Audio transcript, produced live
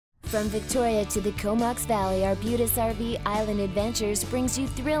From Victoria to the Comox Valley, Arbutus RV Island Adventures brings you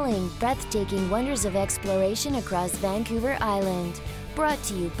thrilling, breathtaking wonders of exploration across Vancouver Island. Brought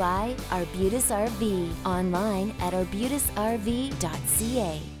to you by Arbutus RV, online at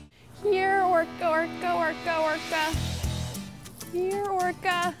arbutusrv.ca. Here, orca, orca, orca, orca. Here,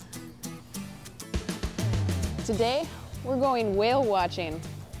 orca. Today, we're going whale watching.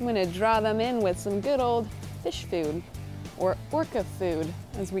 I'm gonna draw them in with some good old fish food, or orca food,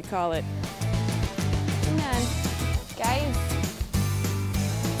 as we call it. Come on, guys.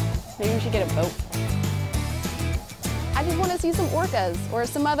 Maybe we should get a boat. I just want to see some orcas, or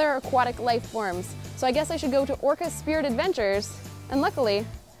some other aquatic life forms. So I guess I should go to Orca Spirit Adventures, and luckily,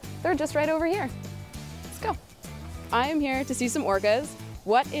 they're just right over here. Let's go. I am here to see some orcas.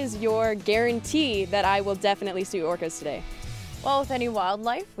 What is your guarantee that I will definitely see orcas today? Well, with any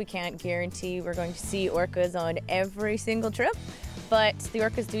wildlife, we can't guarantee we're going to see orcas on every single trip, but the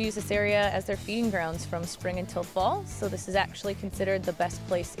orcas do use this area as their feeding grounds from spring until fall, so this is actually considered the best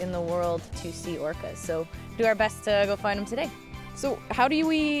place in the world to see orcas. So do our best to go find them today. So how do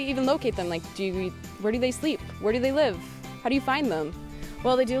we even locate them? Like, where do they sleep? Where do they live? How do you find them?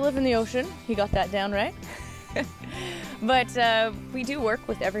 Well, they do live in the ocean. You got that down right. But we do work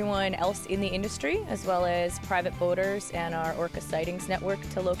with everyone else in the industry, as well as private boaters and our Orca Sightings Network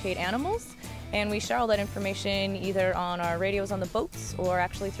to locate animals. And we share all that information either on our radios on the boats or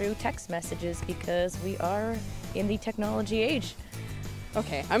actually through text messages because we are in the technology age.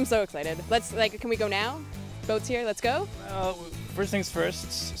 Okay, I'm so excited. Can we go now? Boat's here, let's go? Well, first things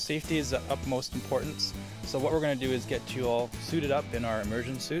first, safety is of utmost importance. So what we're going to do is get you all suited up in our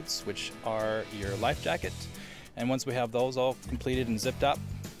immersion suits, which are your life jacket. And once we have those all completed and zipped up,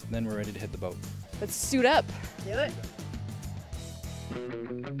 then we're ready to hit the boat. Let's suit up. Do it.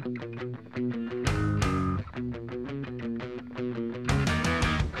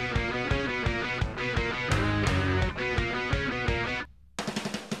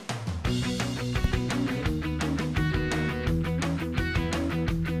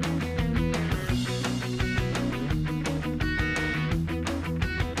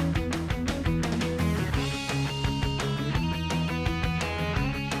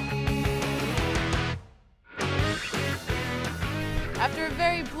 After a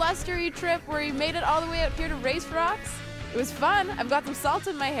very blustery trip where we made it all the way out here to Race Rocks, it was fun. I've got some salt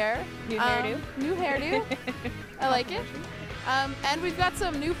in my hair. New hairdo. New hairdo. I like it. And we've got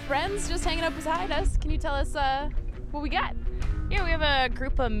some new friends just hanging out beside us. Can you tell us what we got? Yeah, we have a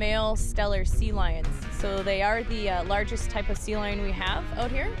group of male stellar sea lions. So they are the largest type of sea lion we have out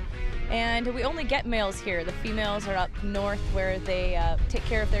here. And we only get males here. The females are up north where they take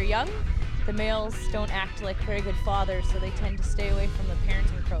care of their young. The males don't act like very good fathers, so they tend to stay away from the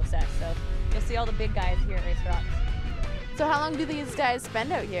parenting process. So you'll see all the big guys here at Race Rocks. So how long do these guys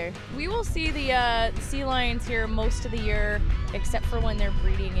spend out here? We will see the sea lions here most of the year, except for when they're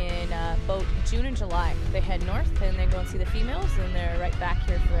breeding in about June and July. They head north and they go and see the females, and they're right back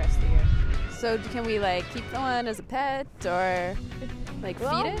here for the rest of the year. So can we keep one as a pet or feed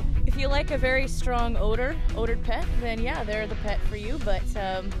it? If you like a very strong odored pet, then yeah, they're the pet for you. But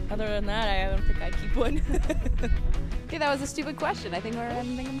other than that, I don't think I'd keep one. Okay, that was a stupid question. I think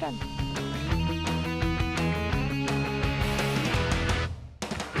I'm done.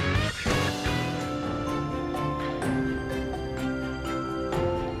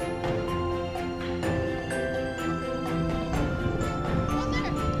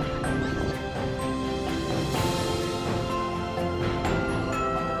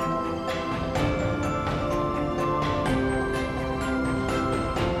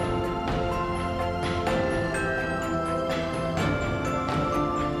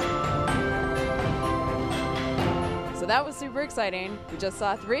 So that was super exciting. We just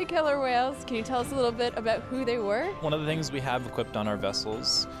saw 3 killer whales. Can you tell us a little bit about who they were? One of the things we have equipped on our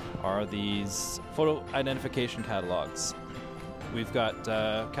vessels are these photo identification catalogs. We've got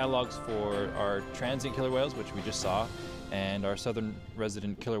catalogs for our transient killer whales, which we just saw, and our southern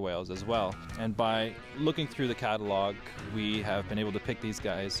resident killer whales as well. And by looking through the catalog, we have been able to pick these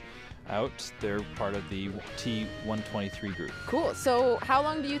guys out. They're part of the T123 group. Cool. So how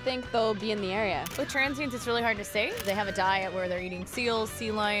long do you think they'll be in the area? With transients, it's really hard to say. They have a diet where they're eating seals, sea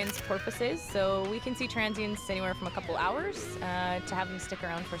lions, porpoises, so we can see transients anywhere from a couple hours to have them stick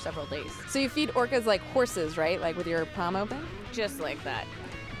around for several days. So you feed orcas like horses, right? Like with your palm open? Just like that.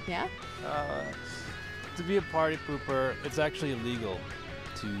 Yeah? To be a party pooper, it's actually illegal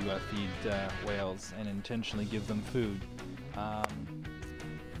to feed whales and intentionally give them food.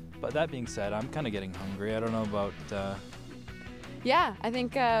 But that being said, I'm kind of getting hungry. I don't know about... Yeah, I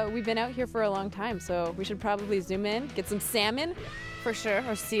think we've been out here for a long time, so we should probably zoom in, get some salmon, For sure,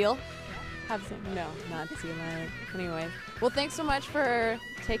 or seal. Have some, no, not sea lion. Anyway, well, thanks so much for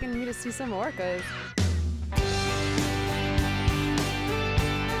taking me to see some orcas.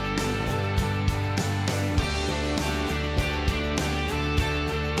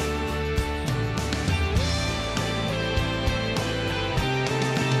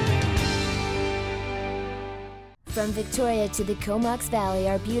 From Victoria to the Comox Valley,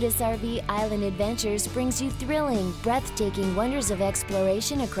 Arbutus RV Island Adventures brings you thrilling, breathtaking wonders of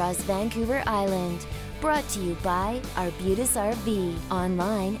exploration across Vancouver Island. Brought to you by Arbutus RV,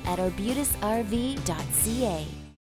 online at arbutusrv.ca.